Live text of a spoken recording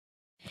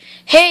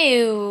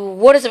Hey,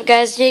 what is up,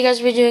 guys? Today,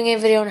 guys, we're doing a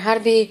video on how to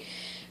be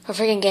a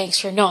freaking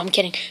gangster. No, I'm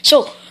kidding.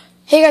 So,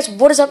 hey, guys,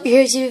 what is up?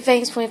 Here's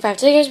Fangs25.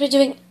 Today, guys, we're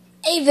doing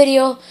a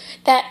video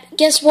that,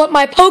 guess what?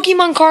 My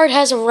Pokemon card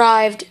has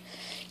arrived.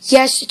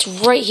 Yes, it's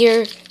right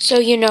here. So,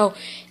 you know,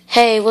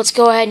 hey, let's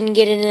go ahead and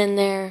get it in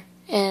there,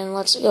 and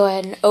let's go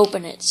ahead and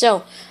open it. So,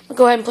 I'm going to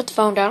go ahead and put the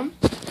phone down.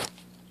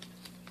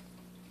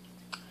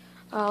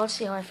 Let's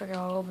see how I figure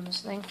I'll open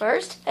this thing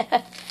first.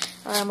 Alright,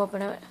 I'm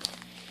opening it.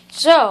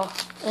 So,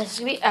 this is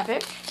going to be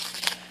epic.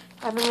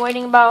 I've been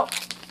waiting about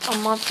a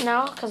month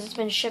now because it's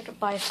been shipped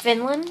by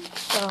Finland.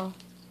 So,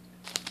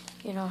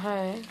 you know,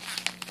 hey.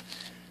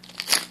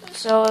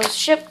 So, it's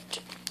shipped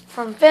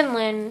from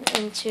Finland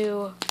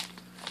into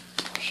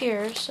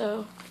here.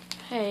 So,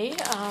 hey.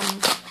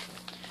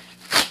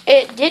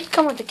 It did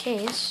come with the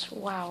case.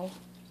 Wow.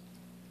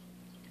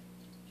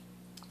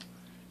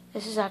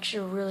 This is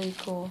actually really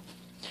cool.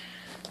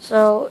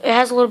 So, it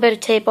has a little bit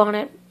of tape on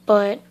it,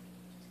 but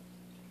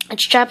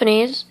it's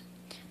Japanese.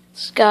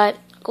 It's got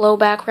a glow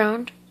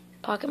background,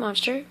 Pocket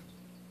Monster.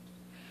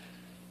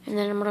 And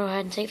then I'm going to go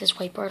ahead and take this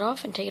white part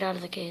off and take it out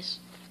of the case.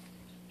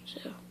 So,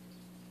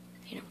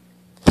 you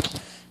know.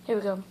 Here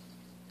we go.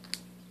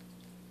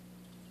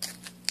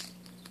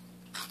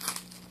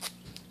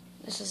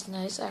 This is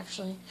nice,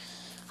 actually.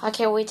 I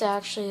can't wait to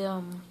actually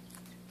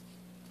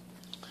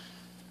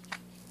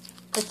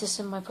put this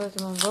in my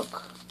Pokemon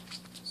book.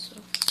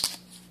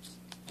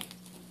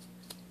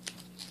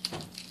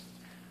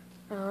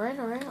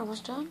 Alright,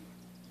 almost done.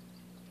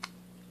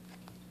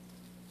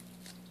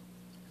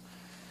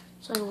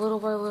 It's like little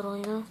by little,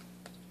 you know?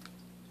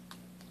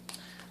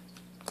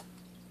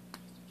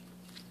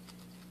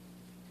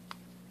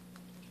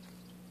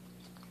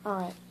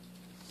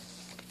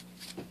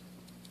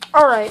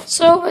 Alright,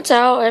 so it's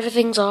out,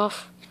 everything's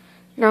off.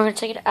 Now I'm going to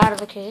take it out of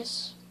the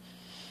case.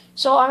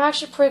 So I'm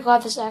actually pretty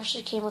glad this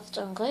actually came with its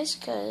own case,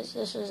 because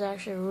this is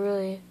actually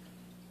really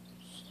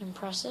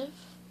impressive.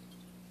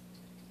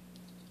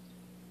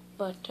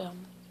 But,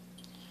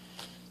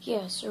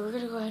 yeah, so we're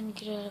going to go ahead and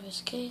get it out of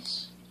his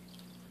case.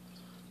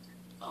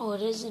 Oh,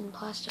 it is in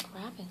plastic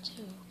wrapping,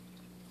 too.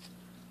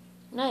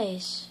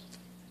 Nice.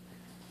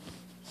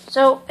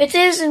 So, it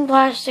is in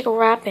plastic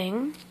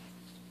wrapping.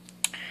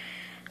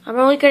 I'm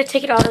only going to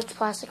take it out of the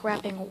plastic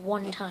wrapping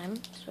one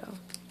time, so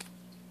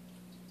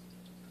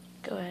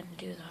go ahead and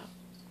do that.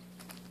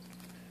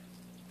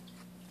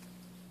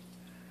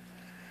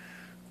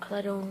 Because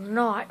I do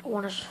not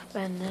want to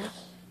spend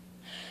this.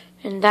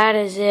 And that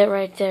is it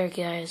right there,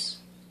 guys.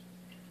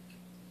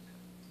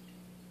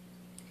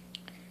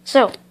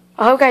 So,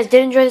 I hope you guys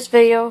did enjoy this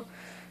video.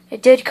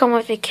 It did come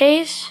with a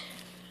case,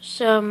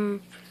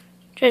 some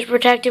just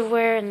protective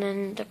wear, and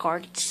then the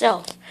card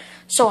itself.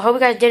 So, I hope you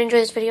guys did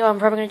enjoy this video. I'm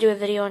probably going to do a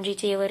video on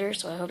GTA later,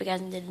 so I hope you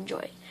guys did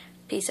enjoy.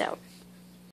 Peace out.